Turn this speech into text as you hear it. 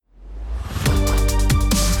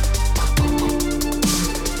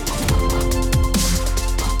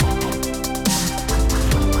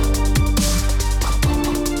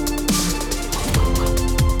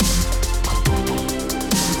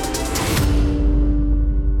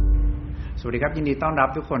สวัสดีครับยินดีต้อนรับ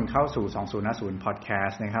ทุกคนเข้าสู่2050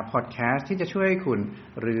 Podcast นะครับ Podcast ที่จะช่วยให้คุณ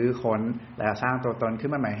รื้อค้นและสร้างตัวตนขึ้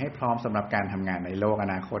นมาใหม่ให้พร้อมสำหรับการทำงานในโลกอ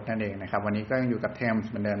นาคตนั่นเองนะครับวันนี้ก็ยังอยู่กับเทมส์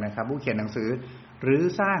เหมือนเดิมนะครับผู้เขียนหนังสือรื้อ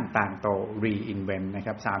สร้างต่างโต Reinvent นะค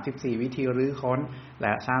รับ34วิธีรื้อค้นแล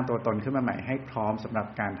ะสร้างตัวตนขึ้นมาใหม่ให้พร้อมสำหรับ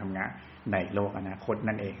การทำงานในโลกอนาคต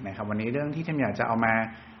นั่นเองนะครับวันนี้เรื่องที่เทมอยากจะเอามา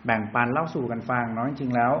แบ่งปันเล่าสู่กันฟังเนาะจริ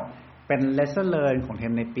งๆแล้วเป็น lesson learn ของเท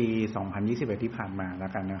มในปี2021ที่ผ่านมาแล้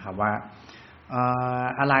วกันนะครับว่า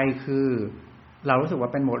อะไรคือเรารู้สึกว่า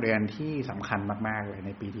เป็นบทเรียนที่สำคัญมากๆเลยใน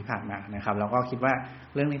ปีที่ผ่านมานะครับแล้วก็คิดว่า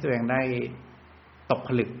เรื่องนี้ตัวเองได้ตกผ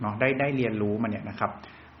ลึกเนาะได้เรียนรู้มันเนี่ยนะครับ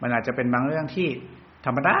มันอาจจะเป็นบางเรื่องที่ธ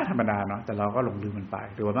รรมดาเนาะแต่เราก็หลงลืมมันไป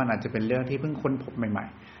หรือว่ามันอาจจะเป็นเรื่องที่เพิ่งค้นพบใหม่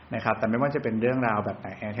ๆนะครับแต่ไม่ว่าจะเป็นเรื่องราวแบบไหน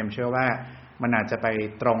เทมเชื่อว่ามันอาจจะไป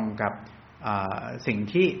ตรงกับสิ่ง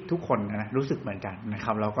ที่ทุกคนนะรู้สึกเหมือนกันนะค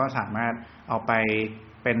รับเราก็สามารถเอาไป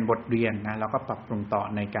เป็นบทเรียนนะแล้วก็ปรับปรุงต่อ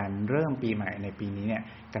ในการเริ่มปีใหม่ในปีนี้เนี่ย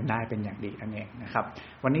กันได้เป็นอย่างดีนั่นเองนะครับ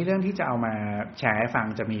วันนี้เรื่องที่จะเอามาแชร์ให้ฟัง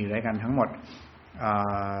จะมีอยู่ด้วยกันทั้งหมด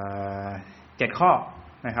7ข้อ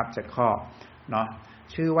นะครับ7ข้อเนาะ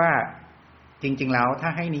ชื่อว่าจริงๆแล้วถ้า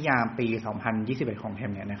ให้นิยามปี2021ของเท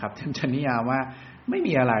มเนี่ยนะครับจะนิยามว่าไม่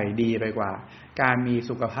มีอะไรดีไปกว่าการมี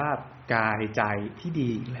สุขภาพกายใจที่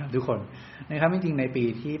ดีแล้วทุกคนนะครับจริงๆในปี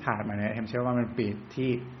ที่ผ่านมาเนี่ยเทมเชื่อว่ามันปีที่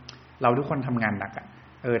เราทุกคนทำงานหนัก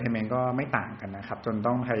เทมเองก็ไม่ต่างกันนะครับจน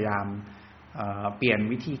ต้องพยายามเปลี่ยน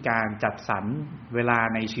วิธีการจัดสรรเวลา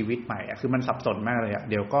ในชีวิตใหม่คือมันสับสนมากเลย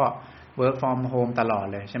เดี๋ยวก็ work from home ตลอด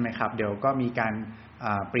เลยใช่ไหมครับเดี๋ยวก็มีการ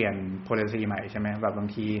เปลี่ยน policy ใหม่ใช่ไหมแบบบาง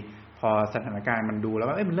ทีพอสถานการณ์มันดูแล้ว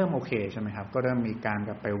มันเริ่มโอเคใช่ไหมครับก็เริ่มมีการก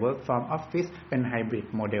ลับไป work from office เป็น hybrid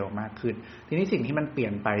model มากขึ้นทีนี้สิ่งที่มันเปลี่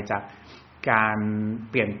ยนไปจากการ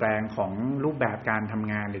เปลี่ยนแปลงของรูปแบบการท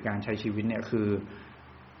ำงานหรือการใช้ชีวิตเนี่ยคือ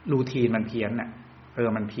รูทีนมันเพี้ยน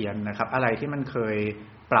มันเพี้ยนนะครับอะไรที่มันเคย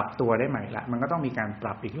ปรับตัวได้ใหม่ละมันก็ต้องมีการป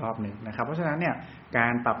รับอีกรอบหนึ่งนะครับเพราะฉะนั้นเนี่ยกา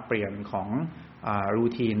รปรับเปลี่ยนของรู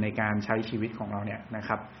ทีนในการใช้ชีวิตของเราเนี่ยนะค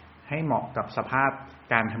รับให้เหมาะกับสภาพ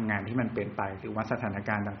การทำงานที่มันเปลี่ยนไปหรือว่าสถานก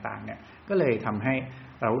ารณ์ต่างๆเนี่ยก็เลยทำให้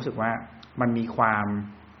เรารู้สึกว่ามันมีความ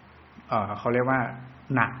เขาเรียกว่า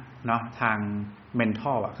หนักเนาะทาง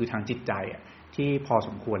mental คือทางจิตใจที่พอส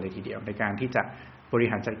มควรเลยทีเดียวในการที่จะบริ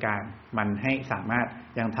หารจัดการมันให้สามารถ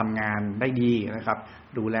ยังทำงานได้ดีนะครับ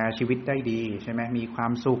ดูแลชีวิตได้ดีใช่ไหมมีควา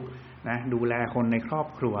มสุขนะดูแลคนในครอบ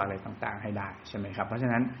ครัวอะไรต่างๆให้ได้ใช่ไหมครับเพราะฉะ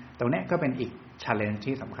นั้นตรงนี้ก็เป็นอีก challenge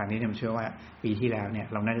ที่สำคัญที่ผมเชื่อว่าปีที่แล้วเนี่ย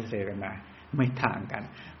เราน่าจะเจอกันมาไม่ต่างกัน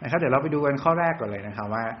นะครับเดี๋ยวเราไปดูกันข้อแรกก่อนเลยนะครับ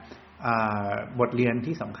ว่าบทเรียน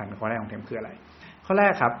ที่สำคัญข้อแรกของเทมคืออะไรข้อแร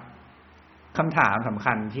กครับคำถามสำ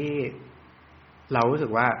คัญที่เรารู้สึ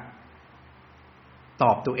กว่าต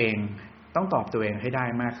อบตัวเองต้องตอบตัวเองให้ได้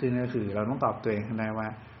มากขึ้นก็คือเราต้องตอบตัวเองให้ได้ว่า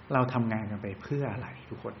เราทำงานกันไปเพื่ออะไร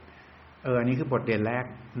ทุกคนอันนี้คือบทเรียนแรก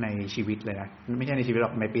ในชีวิตเลยนะไม่ใช่ในชีวิตหร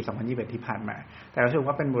อกในปี2021ที่ผ่านมาแต่รู้สึก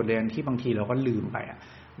ว่าเป็นบทเรียนที่บางทีเราก็ลืมไป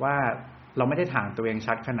ว่าเราไม่ได้ถามตัวเอง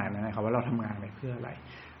ชัดขนาดนั้นนะครับว่าเราทำงานไปเพื่ออะไร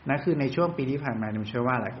นั่นคือในช่วงปีที่ผ่านมาผมเชื่อ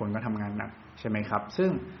ว่าหลายคนก็ทำงานหนักใช่ไหมครับซึ่ง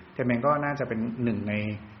เทมเองก็น่าจะเป็นหนึ่งใน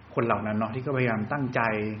คนเหล่านั้นเนาะที่ก็พยายามตั้งใจ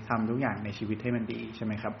ทำทุกอย่างในชีวิตให้มันดีใช่ไ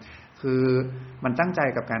หมครับคือมันตั้งใจ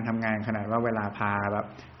กับการทำงานขนาดว่าเวลาพาแบบ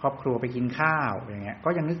ครอบครัวไปกินข้าวอย่างเงี้ยก็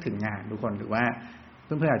ยังนึกถึงงานทุกคนหรือว่าเ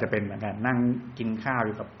พื่อนๆอาจจะเป็นเหมือนกันนั่งกินข้าวอ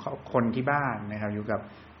ยู่กับคนที่บ้านนะครับอยู่กับ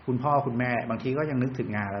คุณพ่อคุณแม่บางทีก็ยังนึกถึง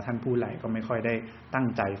งานแล้วท่านพูดอะไรก็ไม่ค่อยได้ตั้ง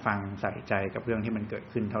ใจฟังใส่ใจกับเรื่องที่มันเกิด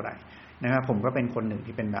ขึ้นเท่าไหร่นะครับผมก็เป็นคนหนึ่ง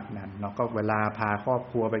ที่เป็นแบบนั้นเนาะก็เวลาพาครอบ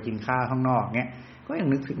ครัวไปกินข้าวข้างนอกเงี้ยก็ยัง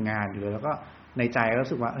นึกถึงงานอยู่เลยแล้วก็ในใจรู้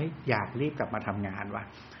สึกว่าอยากรีบกลับมาทำงานว่ะ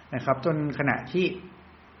นะครับจนขณะที่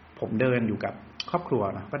ผมเดินอยู่กับครอบครัว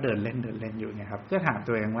นะก็เดินเล่นอยู่ไงครับก็ถาม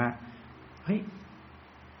ตัวเองว่าเฮ้ย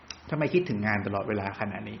ทำไมคิดถึงงานตลอดเวลาข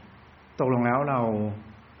นาดนี้ตกลงแล้วเรา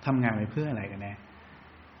ทำงานไปเพื่ออะไรกันแน่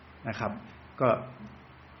นะครับก็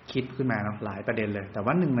คิดขึ้นมาเนาะหลายประเด็นเลยแต่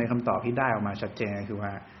ว่าหนึ่งในคำตอบที่ได้ออกมาชัดเจนคือว่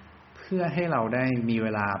าเพื่อให้เราได้มีเว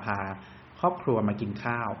ลาพาครอบครัวมากิน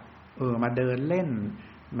ข้าวมาเดินเล่น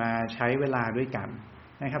มาใช้เวลาด้วยกัน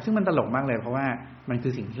นะครับซึ่งมันตลกมากเลยเพราะว่ามันคื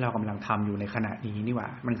อสิ่งที่เรากำลังทำอยู่ในขณะนี้นี่หว่า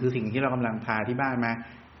มันคือสิ่งที่เรากำลังพาที่บ้านมา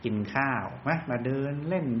กินข้าวมาเดิน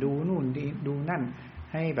เล่นดูนู่นดูนั่น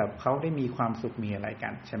ให้แบบเขาได้มีความสุขมีอะไรกั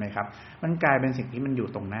นใช่ไหมครับมันกลายเป็นสิ่งที่มันอยู่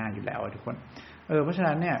ตรงหน้าอยู่แล้วทุกคนเพราะฉะ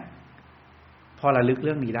นั้นเนี่ยพอระลึกเ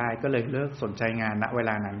รื่องนี้ได้ก็เลยเลิกสนใจงานณเวล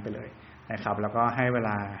านั้นไปเลยนะครับแล้วก็ให้เวล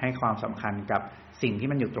าให้ความสำคัญกับสิ่งที่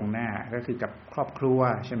มันอยู่ตรงหน้าก็คือกับครอบครัว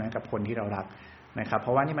ใช่ไหมกับคนที่เรารักนะครับเพร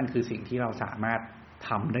าะว่านี่มันคือสิ่งที่เราสามารถท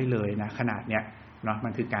ำได้เลยนะขนาดเนี้ยเนาะมั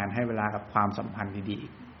นคือการให้เวลากับความสัมพันธ์ดี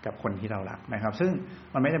ๆกับคนที่เรารักนะครับซึ่ง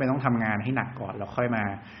มันไม่จำเป็นต้องทำงานให้หนักก่อนแล้วค่อยมา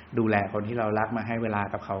ดูแลคนที่เรารักมาให้เวลา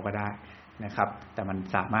กับเขาก็ได้ นะครับแต่มัน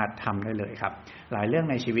สามารถทำได้เลยครับหลายเรื่อง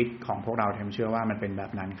ในชีวิตของพวกเราเชื่อว่ามันเป็นแบ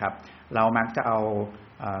บนั้นครับเรามักจะเอา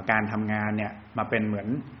การทำงานเนี่ยมาเป็นเหมือน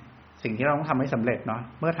สิ่งที่เราต้องทำให้สำเร็จเนาะ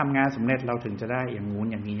เมื่อทำงานสำเร็จเราถึงจะได้อย่างงู้น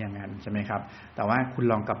อย่างนี้อย่างนั้นใช่ไหมครับแต่ว่าคุณ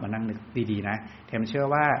ลองกลับมานั่งนึกดีๆนะเชื่อ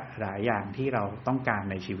ว่าหลายอย่างที่เราต้องการ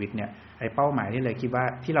ในชีวิตเนี่ยไอ้เป้าหมายที่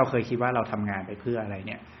เราเคยคิดว่าเราทำงานไปเพื่ออะไรเ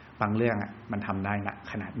นี่ยบางเรื่องมันทำได้นะ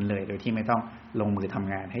ขนาดนั้นเลยโดยที่ไม่ต้องลงมือท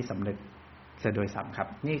ำงานให้สำเร็จซะโดยซ้ำครับ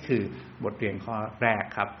นี่คือบทเรียนข้อแรก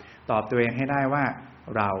ครับตอบตัวเองให้ได้ว่า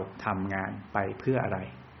เราทำงานไปเพื่ออะไร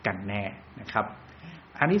กันแน่นะครับ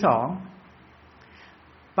อันที่สอง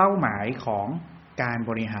เป้าหมายของการ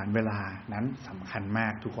บริหารเวลานั้นสำคัญมา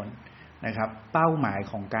กทุกคนนะครับเป้าหมาย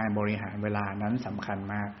ของการบริหารเวลานั้นสำคัญ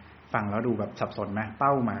มากฟังแล้วดูแบบสับสนนะเ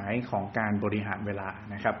ป้าหมายของการบริหารเวลา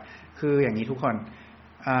นะครับคืออย่างนี้ทุกคน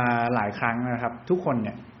หลายครั้งนะครับทุกคนเ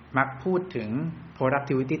นี่ยมักพูดถึง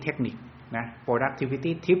productivity technique นะ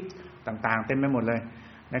productivity tips ต่างๆเต็มไปหมดเลย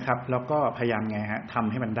นะครับแล้วก็พยายามไงฮะท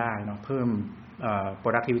ำให้มันได้เนาะเพิ่ม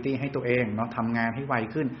productivity ให้ตัวเองเนาะทำงานให้ไว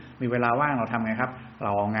ขึ้นมีเวลาว่างเราทำไงครับเร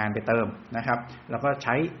าเอางานไปเติมนะครับแล้วก็ใ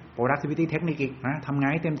ช้ productivity technique อีกนะทำงา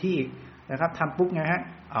นให้เต็มที่นะครับทำปุ๊บไงฮะ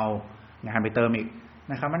เอางานไปเติมอีก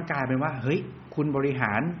นะครับมันกลายเป็นว่าเฮ้ยคุณบริห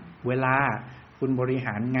ารเวลาคุณบริห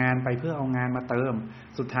ารงานไปเพื่อเอางานมาเติม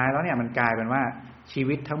สุดท้ายแล้วเนี่ยมันกลายเป็นว่าชี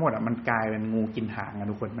วิตทั้งหมดมันกลายเป็นงูกินหางนะ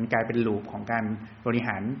ทุกคนมันกลายเป็นลูปของการบริห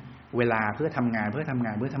ารเวลาเพื่อทำงานไ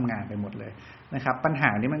ปหมดเลยนะครับปัญหา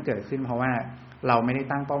ที่มันเกิดขึ้นเพราะว่าเราไม่ได้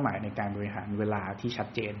ตั้งเป้าหมายในการบริหารเวลาที่ชัด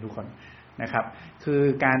เจนทุกคนนะครับคือ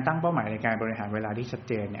การตั้งเป้าหมายในการบริหารเวลาที่ชัด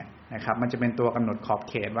เจนเนี่ยนะครับมันจะเป็นตัวกำหนดขอบ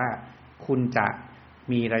เขตว่าคุณจะ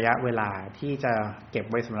มีระยะเวลาที่จะเก็บ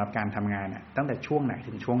ไว้สำหรับการทำงานตั้งแต่ช่วงไหน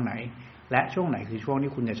ถึงช่วงไหนและช่วงไหนคือช่วง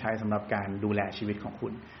ที่คุณจะใช้สำหรับการดูแลชีวิตของคุ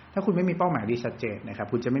ณถ้าคุณไม่มีเป้าหมายที่ชัดเจนนะครับ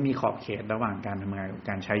คุณจะไม่มีขอบเขตระหว่างการทำงานกับ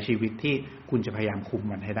การใช้ชีวิตที่คุณจะพยายามคุม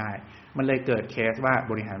มันให้ได้มันเลยเกิดเคสว่า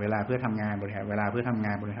บริหารเวลาเพื่อทำงานบริหารเวลาเพื่อทำง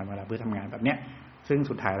านบริหารเวลาเพื่อทำงานแบบเนี้ยซึ่ง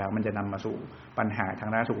สุดท้ายแล้วมันจะนำมาสู่ปัญหาทา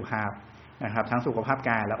งด้านสุขภาพนะครับทั้งสุขภาพ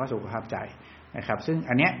กายแล้วก็สุขภาพใจนะครับซึ่ง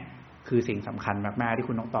อันเนี้ยคือสิ่งสำคัญมากๆที่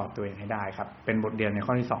คุณต้องตอบตัวเองให้ได้ครับเป็นบทเรียนในข้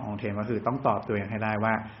อที่2ของเทมก็คือต้องตอบตัวเองให้ได้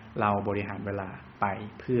ว่าเราบริหารเวลาไป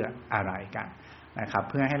เพื่ออะไรกันนะครับ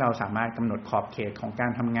เพื่อให้เราสามารถกำหนดขอบเขตของกา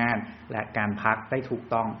รทำงานและการพักได้ถูก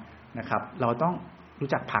ต้องนะครับเราต้องรู้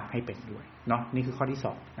จักพักให้เป็นด้วยเนาะนี่คือข้อที่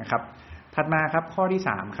2นะครับถัดมาครับข้อที่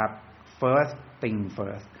3ครับ first thing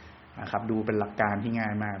first นะครับดูเป็นหลักการที่ง่า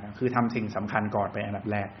ยมากนะคือทำสิ่งสำคัญก่อนเป็นอันดับ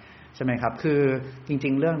แรกใช่ไหมครับคือจริ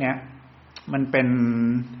งๆเรื่องเนี้ยมันเป็น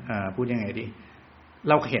พูดยังไงดี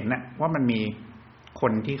เราเห็นนะว่ามันมีค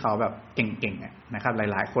นที่เขาแบบเก่งๆนะครับห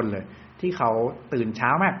ลายๆคนเลยที่เขาตื่นเช้า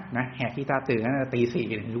มากนะแหกขี้ตาตื่นตั้งแต่ตี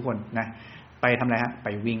 4เลยทุกคนนะไปทำอะไรฮะไป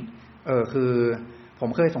วิ่งคือผม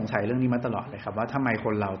เคยสงสัยเรื่องนี้มาตลอดเลยครับว่าทำไมค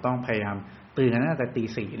นเราต้องพยายามตื่นตั้งแต่ตี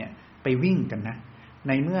 4เนี่ยไปวิ่งกันนะใ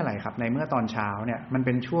นเมื่ออะไรครับในเมื่อตอนเช้าเนี่ยมันเ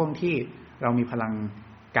ป็นช่วงที่เรามีพลัง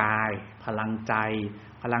กายพลังใจ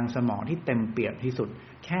พลังสมองที่เต็มเปี่ยมที่สุด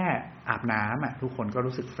แค่อาบน้ำทุกคนก็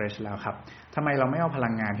รู้สึกเฟรชแล้วครับทำไมเราไม่เอาพลั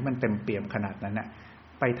งงานที่มันเต็มเปี่ยมขนาดนั้น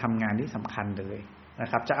ไปทำงานที่สำคัญเลยนะ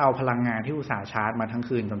ครับจะเอาพลังงานที่อุตส่าห์ชาร์จมาทั้ง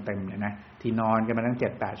คืนจนเต็มเนี่ยนะที่นอนกันมาตั้ง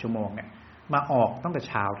 7-8 ชั่วโมงเนี่ยมาออกตั้งแต่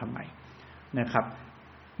เช้าทำไมนะครับ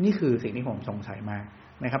นี่คือสิ่งที่ผมสงสัยมาก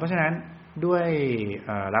นะครับเพราะฉะนั้นด้วย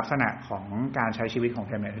ลักษณะของการใช้ชีวิตของเ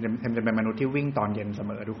ทมเนี่ยเทมจะเป็นมนุษย์ที่วิ่งตอนเย็นเส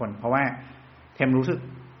มอทุกคนเพราะว่าเทม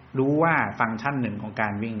รู้ว่าฟังก์ชันหนึ่งของกา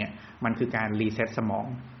รวิ่งเนี่ยมันคือการรีเซ็ตสมอง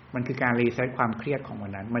มันคือการรีเซ็ตความเครียดของวั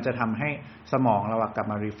นนั้นมันจะทำให้สมองเรากลับ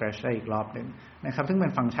มารีเฟรชได้อีกรอบนึงนะครับซึ่งเป็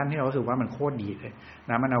นฟังก์ชันที่เรารู้สึกว่ามันโคตรดีเลย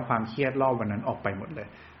นะมันเอาความเครียดรอบวันนั้นออกไปหมดเลย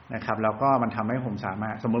นะครับแล้วก็มันทำให้ผมสามา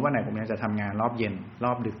รถสมมุติว่าไหนผมอยากจะทำงานรอบเย็นร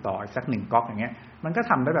อบดึกต่ออีกสัก1ก๊อกอย่างเงี้ยมันก็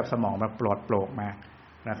ทำได้แบบสมองแบบปลอดโปร่งมาก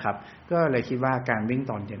นะครับก็เลยคิดว่าการวิ่ง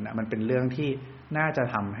ตอนเย็นมันเป็นเรื่องที่น่าจะ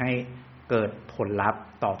ทำให้เกิดผลลัพธ์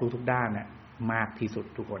ต่อทุกๆด้านมากที่สุด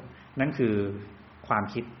ทุกคนนั่นคือความ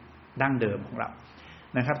คิดดั้งเดิมของเรา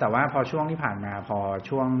นะครับแต่ว่าพอช่วงที่ผ่านมาพอ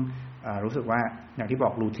ช่วงรู้สึกว่าอย่างที่บอ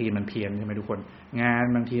กรูทีนมันเพี้ยนใช่ไหมทุกคนงาน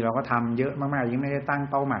บางทีเราก็ทำเยอะมากๆยิ่งไม่ได้ตั้ง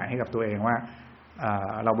เป้าหมายให้กับตัวเองว่า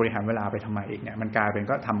เราบริหารเวลาไปทำไมอีกเนี่ยมันกลายเป็น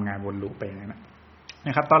ก็ทำงานวนลูปไปอย่างนั้นน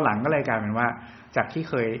ะครับตอนหลังก็เลยกลายเป็นว่าจากที่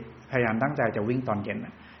เคยพยายามตั้งใจจะวิ่งตอนเย็น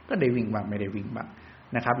ก็ได้วิ่งบ้างไม่ได้วิ่งบ้าง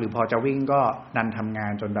นะครับหรือพอจะวิ่งก็ดันทำงา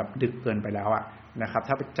นจนแบบดึกเกินไปแล้วนะครับ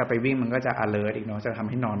ถ้าจะไปวิ่งมันก็จะ alert อีกเนาะจะทำ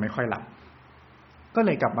ให้นอนไม่ค่อยหลับก็เล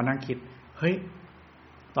ยกลับมานั่งคิดเฮ้ย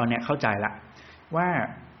ตอนนี้เข้าใจละว่า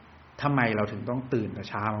ทำไมเราถึงต้องตื่นแต่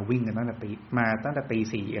เช้ามาวิ่งกันตั้งแต่ตี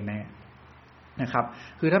 4กันแน่นะครับ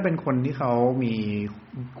คือถ้าเป็นคนที่เขามี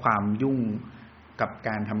ความยุ่งกับก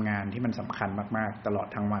ารทำงานที่มันสำคัญมากๆตลอด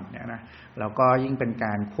ทั้งวันเนี่ยนะแล้วก็ยิ่งเป็นก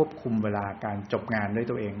ารควบคุมเวลาการจบงานด้วย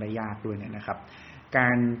ตัวเองได้ยากด้วยเนี่ยนะครับ กา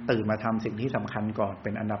รตื่นมาทำสิ่งที่สำคัญก่อนเ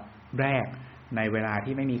ป็นอันดับแรกในเวลา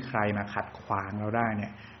ที่ไม่มีใครมาขัดขวางเราได้เนี่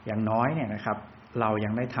ยอย่างน้อยเนี่ยนะครับเรายั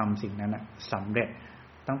งได้ทำสิ่งนั้นสำเร็จ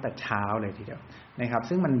ตั้งแต่เช้าเลยทีเดียวนะครับ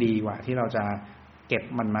ซึ่งมันดีกว่าที่เราจะเก็บ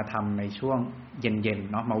มันมาทำในช่วงเย็น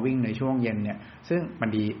ๆเนาะมาวิ่งในช่วงเย็นเนี่ยซึ่งมัน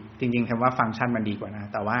ดีจริงๆคำว่าฟังก์ชันมันดีกว่านะ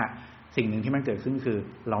แต่ว่าสิ่งหนึ่งที่มันเกิดขึ้นคือ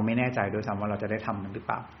เราไม่แน่ใจโดยซ้ำว่าเราจะได้ทำมันหรือเ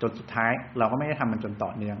ปล่าจนสุดท้ายเราก็ไม่ได้ทำมันจนต่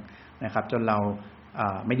อเนื่องนะครับจนเรา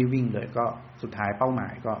ไม่ได้วิ่งเลยก็สุดท้ายเป้าหมา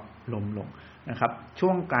ยก็ล้มลงนะครับช่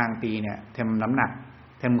วงกลางปีเนี่ยเทมน้ำหนัก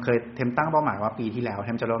เทมตั้งเป้าหมายว่าปีที่แล้วเท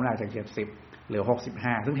มจะลดน้ำหนักจาก70เหลือ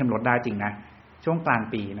65ซึ่งเทมลดได้จริงนะช่วงกลาง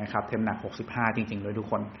ปีนะครับเทมหนัก65จริงๆเลยทุก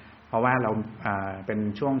คนเพราะว่าเราเป็น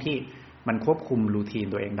ช่วงที่มันควบคุมรูทีน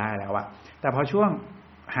ตัวเองได้แล้วอะแต่พอช่วง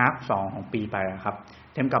ฮาล์ฟ2ของปีไปครับ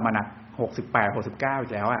เทมกลับมาหนัก68 69อี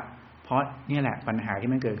กแล้วอะเพราะนี่แหละปัญหาที่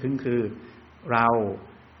มันเกิดขึ้นคือเรา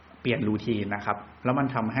เปลี่ยนรูทีนนะครับแล้วมัน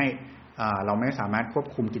ทำให้เราไม่สามารถควบ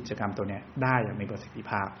คุมกิจกรรมตัวนี้ได้อย่างมีประสิทธิ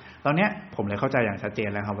ภาพตอนนี้ผมเลยเข้าใจอย่างชัดเจน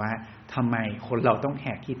แล้วครับว่าทำไมคนเราต้องแห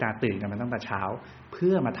กขี้ตาตื่นกันมาตั้งแต่เช้าเ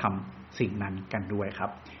พื่อมาทำสิ่งนั้นกันด้วยครับ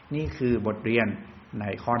นี่คือบทเรียนใน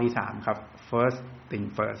ข้อที่3ครับ first thing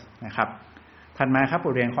first นะครับถัดมาครับบ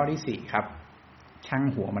ทเรียนข้อที่4ครับช่าง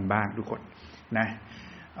หัวมันบ้างทุกคนนะ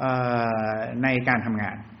ในการทำง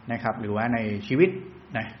านนะครับหรือว่าในชีวิต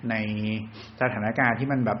นะในสถานการณ์ที่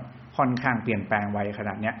มันแบบค่อนข้างเปลี่ยนแปลงไวขน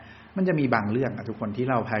าดนี้มันจะมีบางเรื่องทุกคนที่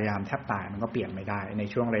เราพยายามแทบตายมันก็เปลี่ยนไม่ได้ใน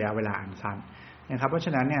ช่วงระยะเวลาอันสั้นนะครับเพราะฉ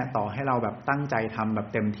ะนั้นเนี่ยต่อให้เราแบบตั้งใจทำแบบ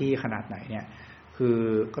เต็มที่ขนาดไหนเนี่ยคื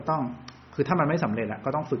อถ้ามันไม่สำเร็จก็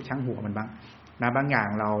ต้องฝึกช่างหัวมันบ้างนะบางอย่าง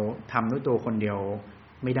เราทำด้วยตัวคนเดียว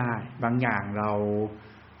ไม่ได้บางอย่างเรา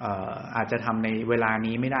อาจจะทำในเวลา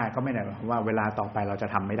นี้ไม่ได้ก็ไม่ได้หมายความว่าเวลาต่อไปเราจะ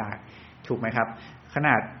ทำไม่ได้ถูกไหมครับขน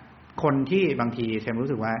าดคนที่บางทีเชมรู้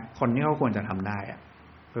สึกว่าคนที่เขาควรจะทำได้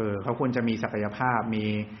เขาควรจะมีศักยภาพมี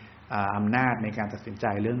อำนาจในการตัดสินใจ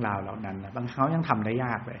เรื่องราวเหล่านั้นบางเขายังทำได้ย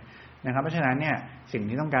ากเลยนะครับเพราะฉะนั้นเนี่ยสิ่ง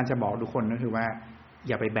ที่ต้องการจะบอกทุกคนก็คือว่าอ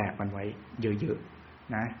ย่าไปแบกมันไว้เยอะ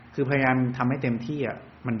ๆนะคือพยายามทำให้เต็มที่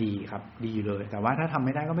มันดีครับดีเลยแต่ว่าถ้าทำไ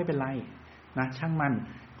ม่ได้ก็ไม่เป็นไรนะช่างมัน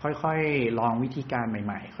ค่อยๆลองวิธีการใ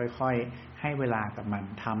หม่ๆค่อยๆให้เวลากับมัน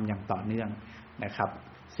ทำอย่างต่อเนื่องนะครับ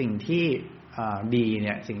สิ่งที่ดีเ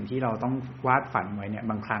นี่ยสิ่งที่เราต้องวาดฝันไว้เนี่ย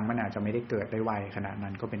บางครั้งมันอาจจะไม่ได้เกิดได้ไวขนาดนั้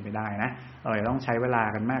นก็เป็นไปได้นะเราต้องใช้เวลา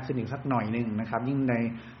กันมากขึ้นอีกสักหน่อยนึงนะครับยิ่งใน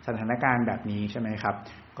สถานการณ์แบบนี้ใช่ไหมครับ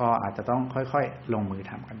ก็อาจจะต้องค่อยๆลงมือ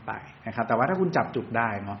ทำกันไปนะครับแต่ว่าถ้าคุณจับจุดได้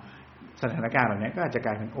เนาะสถานการณ์แบบนี้ก็อาจจะก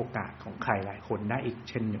ลายเป็นโอกาสของใครหลายคนได้อีก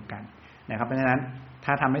เช่นเดียวกันนะครับเพราะฉะนั้นถ้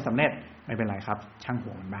าทำไม่สำเร็จไม่เป็นไรครับช่าง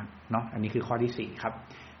หัวมันบ้างเนาะอันนี้คือข้อที่4ครับ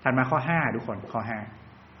ถัดมาข้อ5ทุกคนข้อ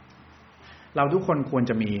5เราทุกคนควร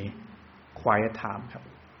จะมี quiet time ครับ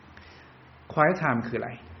quiet time คืออะไ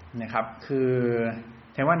รนะครับคือ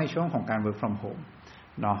แทนว่าในช่วงของการ work from home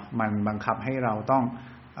เนาะมันบังคับให้เราต้อง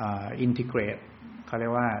integrate เขาเรีย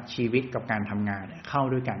กว่าชีวิตกับการทำงานเข้า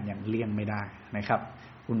ด้วยกันอย่างเลี่ยงไม่ได้นะครับ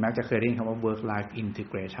คุณแม็กจะเคยได้ยินคำว่า work life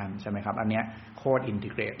integration ใช่ไหมครับอันเนี้ยโคตร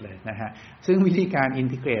integrate เลยนะฮะซึ่งวิธีการ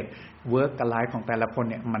integrate work กับ life ของแต่ละคน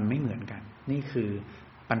เนี่ยมันไม่เหมือนกันนี่คือ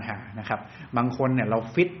ปัญหานะครับบางคนเนี่ยเรา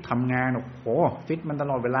ฟิตทำงานโอ้โหฟิตมันต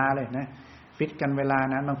ลอดเวลาเลยนะฟิตกันเวลา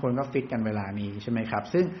นั้นบางคนก็ฟิตกันเวลานี้ใช่ไหมครับ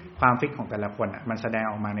ซึ่งความฟิตของแต่ละคนมันแสดง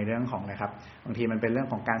ออกมาในเรื่องของอะไรครับบางทีมันเป็นเรื่อง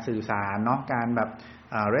ของการสื่อสารเนาะการแบบ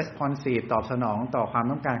responsive ตอบสนองต่อความ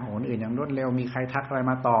ต้องการของคนอื่นอย่างรวดเร็วมีใครทักอะไร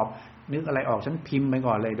มาตอบนึกอะไรออกฉันพิมพ์ไป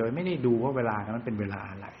ก่อนเลยโดยไม่ได้ดูว่าเวลานั้นมันเป็นเวลา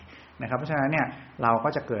อะไรนะครับเพราะฉะนั้นเนี่ยเราก็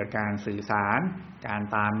จะเกิดการสื่อสารการ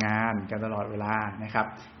ตามงานกันตลอดเวลานะครับ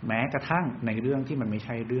แม้กระทั่งในเรื่องที่มันไม่ใ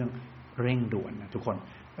ช่เรื่องเร่งด่วนนะทุกคน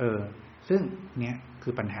ซึ่งเนี่ยคื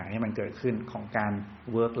อปัญหาที่มันเกิดขึ้นของการ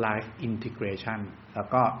work life integration แล้ว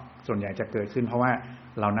ก็ส่วนใหญ่จะเกิดขึ้นเพราะว่า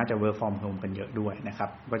เราน่าจะ work from home กันเยอะด้วยนะครับ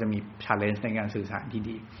ก็จะมี challenge ในการสื่อสารที่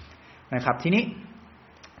ดีนะครับทีนี้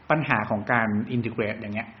ปัญหาของการ integrate อย่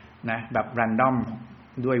างเงี้ยนะแบบ random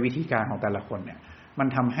ด้วยวิธีการของแต่ละคนเนี่ยมัน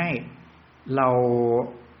ทำให้เรา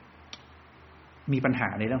มีปัญหา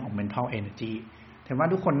ในเรื่องของ mental energy ถือว่า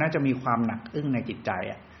ทุกคนน่าจะมีความหนักอึ้งในจิตใจ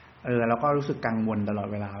แล้วก็รู้สึกกังวลตลอด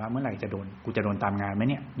เวลาว่าเมื่อไหร่กูจะโดนตามงานไหม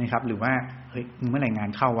เนี่ยนะครับหรือว่าเฮ้ยเมื่อไหร่งาน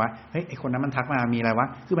เข้าวะเฮ้ยไอคนนั้นมันทักมามีอะไรวะ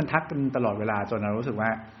คือมันทักกันตลอดเวลาจนเรารู้สึกว่า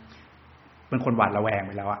เป็นคนหวาดระแวงไ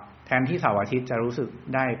ปแล้วแทนที่เสาร์อาทิตย์จะรู้สึก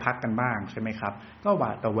ได้พักกันบ้างใช่ไหมครับก็หว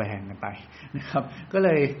าดระแวงกันไปนะครับก็เล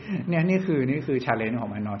ยเนี่ยนี่คือ challenge ของ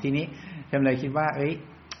มันเนาะทีนี้ผมเลยคิดว่า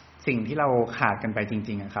สิ่งที่เราขาดกันไปจ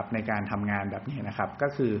ริงๆครับในการทำงานแบบนี้นะครับก็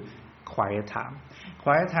คือ quiet time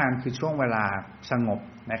quiet time คือช่วงเวลาสงบ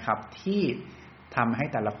นะครับที่ทำให้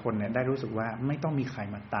แต่ละคนเนี่ยได้รู้สึกว่าไม่ต้องมีใคร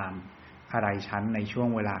มาตามอะไรฉันในช่วง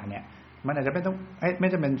เวลาเนี่ยมันอาจจะไม่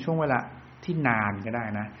จะเป็นช่วงเวลา ที่นานก็ได้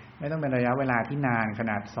นะไม่ต้องเป็นระยะเวลาที่นานข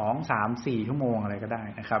นาด2 3 4ชั่วโมงอะไรก็ได้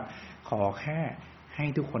นะครับขอแค่ให้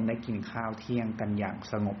ทุกคนได้กินข้าวเที่ยงกันอย่าง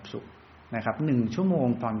สงบสุขนะครับ1ชั่วโมง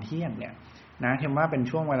ตอนเที่ยงเนี่ยนะเห็นว่าเป็น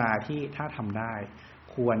ช่วงเวลาที่ถ้าทำได้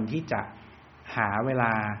ควรที่จะหาเวล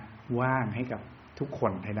าว่างให้กับทุกค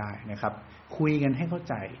นให้ได้นะครับคุยกันให้เข้า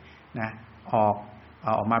ใจนะอ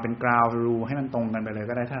อกมาเป็นกราวรูให้มันตรงกันไปเลย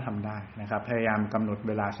ก็ได้ถ้าทำได้นะครับพยายามกำหนดเ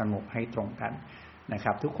วลาสงบให้ตรงกันนะค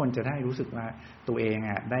รับทุกคนจะได้รู้สึกว่าตัวเอง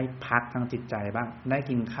ได้พักทางจิตใจบ้างได้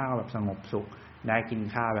กินข้าวแบบสงบสุขได้กิน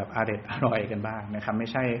ข้าวแบบอร่อยกันบ้างนะครับไม่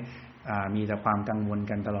ใช่มีแต่ความกังวล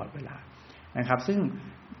กันตลอดเวลานะครับซึ่ง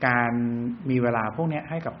การมีเวลาพวกนี้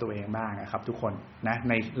ให้กับตัวเองบ้างนะครับทุกคนนะ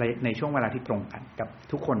ในช่วงเวลาที่ตรงกันกับ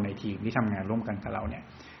ทุกคนในทีมที่ทำงานร่วมกันกับเราเนี่ย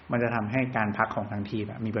มันจะทำให้การพักของทั้งทีม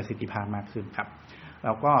มีประสิทธิภาพมากขึ้นครับแ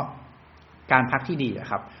ล้วก็การพักที่ดี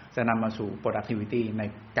ครับจะนำมาสู่ productivity ใน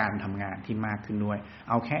การทำงานที่มากขึ้นด้วย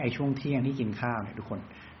เอาแค่ไอ้ช่วงเที่ยงที่กินข้าวเนี่ยทุกคน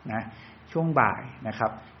นะช่วงบ่ายนะครั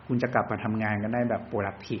บคุณจะกลับมาทำงานกันได้แบบ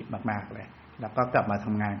productive มากๆเลยแล้วก็กลับมาท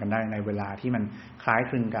ำงานกันได้ในเวลาที่มันคล้าย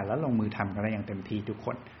คลึงกันแล้วลงมือทำกันได้อย่างเต็มที่ทุกค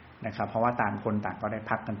นนะครับเพราะว่าต่างคนต่างก็ได้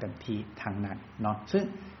พักกันเต็มที่ทางนั้นเนาะซึ่ง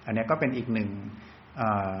อันนี้ก็เป็นอีกหนึ่ง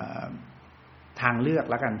ทางเลือก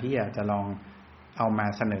แล้วกันที่จะลองเอามา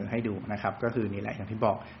เสนอให้ดูนะครับก็คือนี่แหละอย่างที่บ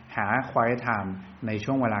อกหา quiet time ใน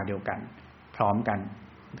ช่วงเวลาเดียวกันพร้อมกัน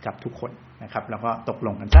กับทุกคนนะครับแล้วก็ตกล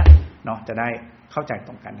งกันซะเนาะจะได้เข้าใจต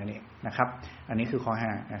รงกันนั่นเองนะครับอันนี้คือข้อ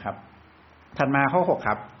5นะครับถัดมาข้อ6ค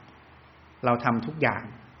รับเราทำทุกอย่าง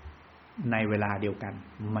ในเวลาเดียวกัน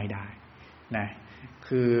ไม่ได้นะ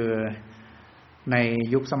คือใน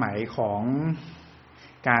ยุคสมัยของ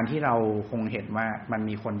การที่เราคงเห็นว่ามัน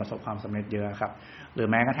มีคนประสบความสำเร็จเยอะครับหรือ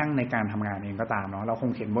แม้กระทั่งในการทำงานเองก็ตามเนาะเราค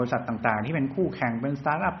งเห็นบริษัทต่างๆที่เป็นคู่แข่งเป็นสต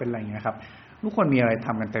าร์ทอัพเป็นอะไรอย่างเงี้ยครับทุกคนมีอะไรท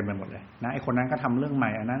ำกันเต็มไปหมดเลยนะไอคนนั้นก็ทำเรื่องให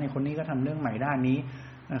ม่อันนั้นไอคนนี้ก็ทำเรื่องใหม่ด้านนี้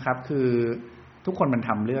นะครับคือทุกคนมันท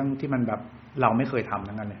ำเรื่องที่มันแบบเราไม่เคยทำ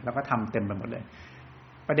ทั้งนั้นเลยแล้วก็ทำเต็มไปหมดเลย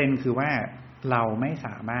ประเด็นคือว่าเราไม่ส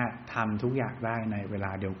ามารถทำทุกอย่างได้ในเวล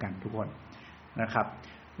าเดียวกันทุกคนนะครับ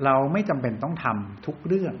เราไม่จำเป็นต้องทำทุก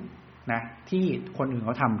เรื่องนะที่คนอื่นเข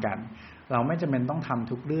าทำกันเราไม่จำเป็นต้องท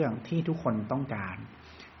ำทุกเรื่องที่ทุกคนต้องการ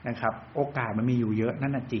นะครับโอกาสมันมีอยู่เยอะนั่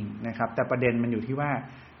นจริงนะครับแต่ประเด็นมันอยู่ที่ว่า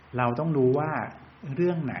เราต้องรู้ว่าเ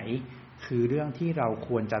รื่องไหนคือเรื่องที่เราค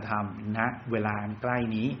วรจะทำณเวลาใกล้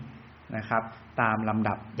นี้นะครับตามลำ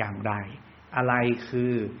ดับอย่างไรอะไรคื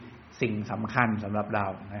อสิ่งสำคัญสำหรับเรา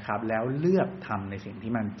นะครับแล้วเลือกทำในสิ่ง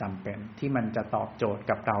ที่มันจำเป็นที่มันจะตอบโจทย์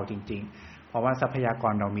กับเราจริงๆเพราะว่าทรัพยาก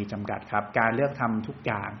รเรามีจำกัดครับการเลือกทำทุก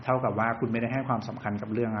อย่างเท่ากับว่าคุณไม่ได้ให้ความสำคัญกับ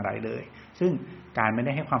เรื่องอะไรเลยซึ่งการไม่ไ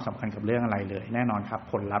ด้ให้ความสำคัญกับเรื่องอะไรเลยแน่นอนครับ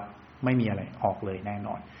ผลลัพธ์ไม่มีอะไรออกเลยแน่น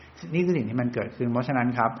อนนี่คือสิ่งที่มันเกิดขึ้นเพราะฉะนั้น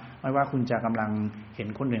ครับไม่ว่าคุณจะกำลังเห็น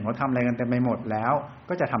คนอื่นเขาทำอะไรกันเต็มไปหมดแล้ว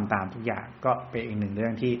ก็จะทำตามทุกอย่างก็เป็นอีกหนึ่งเรื่อ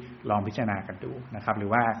งที่ลองพิจารณากันดูนะครับหรือ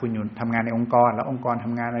ว่าคุณอยู่ทำงานในองค์กรแล้วองค์กรท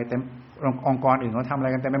ำงานอะไรเต็มองค์กรอื่นเขาทำอะไร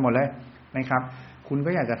กันเต็มไปหมดเลยนะครับคุณ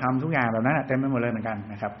ก็อยากจะทำทุกอย่างแบบนั้นเต็มไปหมดเลยเหมือนกัน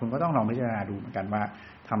นะครับคุณก็ต้องลองพิจารณาดูเหมือนกันว่า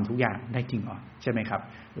ทำทุกอย่างได้จริงหรอใช่ไหมครับ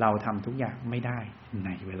เราทำทุกอย่างไม่ได้ใน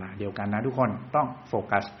เวลาเดียวกันนะทุกคนต้องโฟ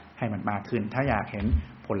กัสให้มันมากขึ้นถ้าอยากเห็น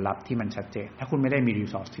ผลลัพธ์ที่มันชัดเจนถ้าคุณไม่ได้มีรี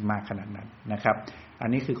ซอสที่มากขนาดนั้นนะครับอัน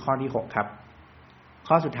นี้คือข้อที่6ครับ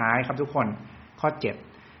ข้อสุดท้ายครับทุกคนข้อ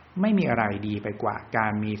7ไม่มีอะไรดีไปกว่ากา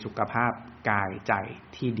รมีสุขภาพกายใจ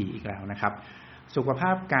ที่ดีอีกแล้วนะครับสุขภ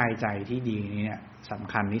าพกายใจที่ดีนี้เนี่ยส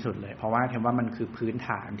ำคัญที่สุดเลยเพราะว่าเห็นว่ามันคือพื้นฐ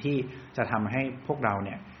านที่จะทำให้พวกเราเ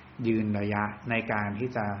นี่ยยืนระยะในการที่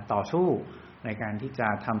จะต่อสู้ในการที่จะ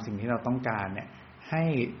ทำสิ่งที่เราต้องการเนี่ยให้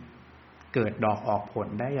เกิดดอกออกผล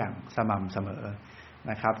ได้อย่างสม่ำเสมอ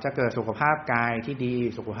นะครับจะเกิดสุขภาพกายที่ดี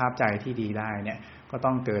สุขภาพใจที่ดีได้เนี่ยก็ต้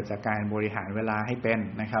องเกิดจากการบริหารเวลาให้เป็น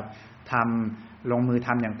นะครับลงมือท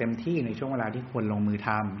ำอย่างเต็มที่ในช่วงเวลาที่ควรลงมือท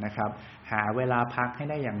ำนะครับหาเวลาพักให้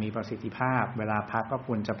ได้อย่างมีประสิทธิภาพเวลาพักก็ค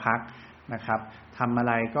วรจะพักนะครับทำอะ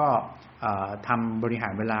ไรก็ทำบริหา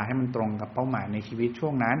รเวลาให้มันตรงกับเป้าหมายในชีวิตช่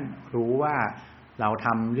วงนั้นรู้ว่าเราท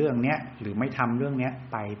ำเรื่องนี้หรือไม่ทำเรื่องนี้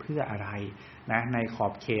ไปเพื่ออะไรนะในขอ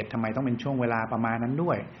บเขตทำไมต้องเป็นช่วงเวลาประมาณนั้นด้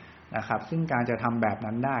วยนะครับซึ่งการจะทำแบบ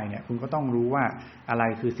นั้นได้เนี่ยคุณก็ต้องรู้ว่าอะไร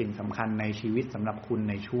คือสิ่งสำคัญในชีวิตสำหรับคุณ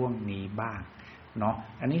ในช่วงนี้บ้างเนาะ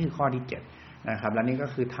อันนี้คือข้อที่7นะครับและนี่ก็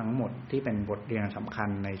คือทั้งหมดที่เป็นบทเรียนสำคัญ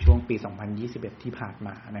ในช่วงปี2021ที่ผ่านม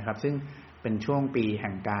านะครับซึ่งเป็นช่วงปีแ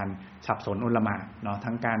ห่งการสับสนโอลหม่านเนาะ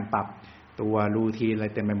ทั้งการปรับตัวรูทีนอะไร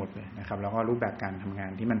เต็มไปหมดเลยนะครับแล้วก็รูปแบบการทำงา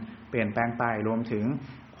นที่มันเปลี่ยนแปลงไปรวมถึง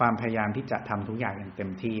ความพยายามที่จะทำทุกอย่างอย่างเต็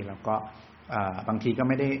มที่แล้วก็บางทีก็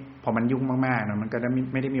ไม่ได้พอมันยุ่งมากๆนะมันก็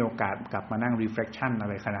ไม่ได้มีโอกาสกลับมานั่ง reflection อะ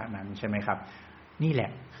ไรขนาดนั้นใช่ไหมครับนี่แหละ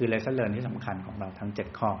คือ lesson learn ที่สำคัญของเราทั้ง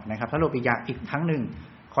7ข้อนะครับสรุปอีกครั้งหนึ่ง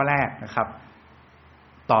ข้อแรกนะครับ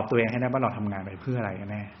ตอบตัวเองให้ได้ว่าเราทำงานไปเพื่ออะไรกัน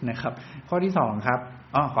แน่นะครับข้อที่2ครับ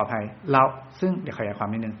ขออภัยเราซึ่งเดี๋ยวขยายความ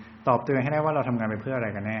นิดนึงตอบตัวเองให้ได้ว่าเราทำงานไปเพื่ออะไร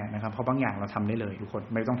กันแน่นะครับเพราะบางอย่างเราทำได้เลยทุกคน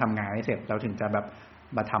ไม่ต้องทำงานให้เสร็จเราถึงจะแบบ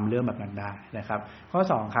มาทำเรื่องแบบนั้นได้นะครับข้อ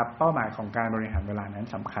2ครับเป้าหมายของการบริหารเวลานั้น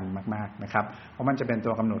สำคัญมากๆนะครับเพราะมันจะเป็นตั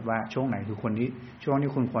วกำหนดว่าช่วงไหนคือช่วง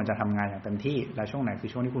ที่คุณควรจะทำงานอย่างเต็มที่และช่วงไหนคือ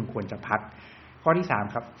ช่วงที่คุณควรจะพักข้อที่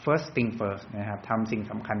3ครับ first thing first นะครับทำสิ่ง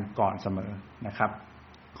สำคัญก่อนเสมอนะครับ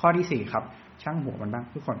ข้อที่4ครับช่างหัวมันบ้าง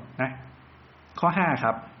ทุกคนนะข้อ5ค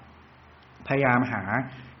รับพยายามหา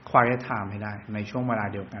quiet time ให้ได้ในช่วงเวลา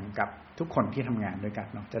เดียวกันกับทุกคนที่ทำงานด้วยกัน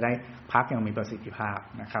เนาะจะได้พักอย่างมีประสิทธิภาพ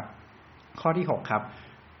นะครับข้อที่6ครับ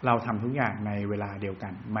เราทำทุกอย่างในเวลาเดียวกั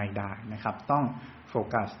นไม่ได้นะครับต้องโฟ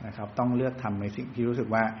กัสนะครับต้องเลือกทำในสิ่งที่รู้สึก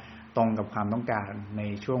ว่าตรงกับความต้องการใน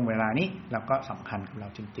ช่วงเวลานี้แล้วก็สำคัญกับเรา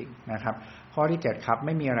จริงๆนะครับข้อที่7ครับไ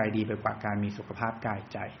ม่มีอะไรดีไปกว่าการมีสุขภาพกาย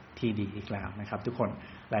ใจที่ดีอีกแล้วนะครับทุกคน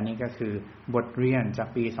และนี่ก็คือบทเรียนจาก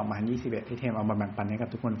ปี 2021 ที่เทมเอามาแบ่งปันให้กับ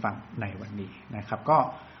ทุกคนฟังในวันนี้นะครับก็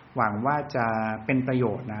หวังว่าจะเป็นประโย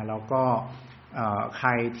ชน์นะแล้วก็ใคร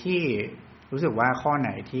ที่รู้สึกว่าข้อไหน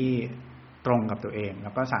ที่ตรงกับตัวเองแล้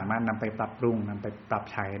วก็สามารถนำไปปรับปรุงนำไปปรับ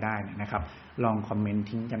ใช้ได้นะครับลองคอมเมนต์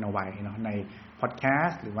ทิ้งกันเอาไว้เนาะในพอดแคส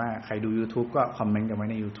ต์หรือว่าใครดู YouTube ก็คอมเมนต์กันไว้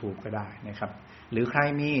ใน YouTube ก็ได้นะครับหรือใคร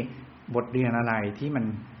มีบทเรียนอะไรที่มัน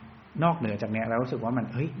นอกเหนือจากนี้แล้วรู้สึกว่ามัน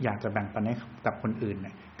อยากจะแบ่งปันให้กับคนอื่นเ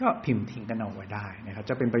นี่ยก็พิมพ์ทิ้งกันเอาไว้ได้นะครับ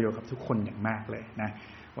จะเป็นประโยชน์กับทุกคนอย่างมากเลยนะ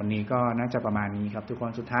วันนี้ก็น่าจะประมาณนี้ครับทุกค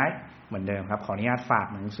นสุดท้ายเหมือนเดิมครับขออนุญาตฝาก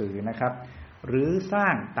หนังสือนะครับรื้อสร้า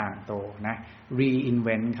งต่างโตนะ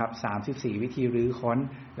Reinvent ครับ34วิธีรื้อค้น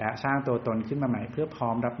และสร้างตัวตนขึ้นมาใหม่เพื่อพร้อ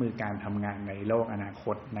มรับมือการทำงานในโลกอนาค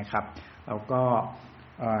ตนะครับแล้วก็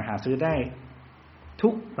หาซื้อได้ทุ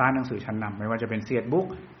กร้านหนังสือชั้นนำไม่ว่าจะเป็น Seed Book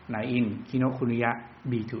ไนอินคิโนคุนิยะ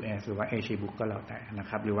B2S หรือว่า Asia Book ก็แล้วแต่นะ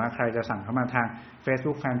ครับหรือว่าใครจะสั่งเข้ามาทาง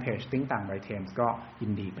Facebook Fanpage ติ้งต่างby Thames ก็ยิ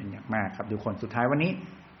นดีเป็นอย่างมากครับทุกคนสุดท้ายวันนี้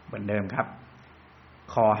เหมือนเดิมครับ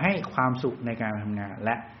ขอให้ความสุขในการทำงานแ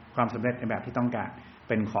ละความสำเร็จในแบบที่ต้องการเ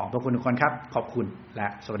ป็นของพวกคุณทุกคนครับขอบคุณและ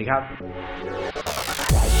สวัสดีครับ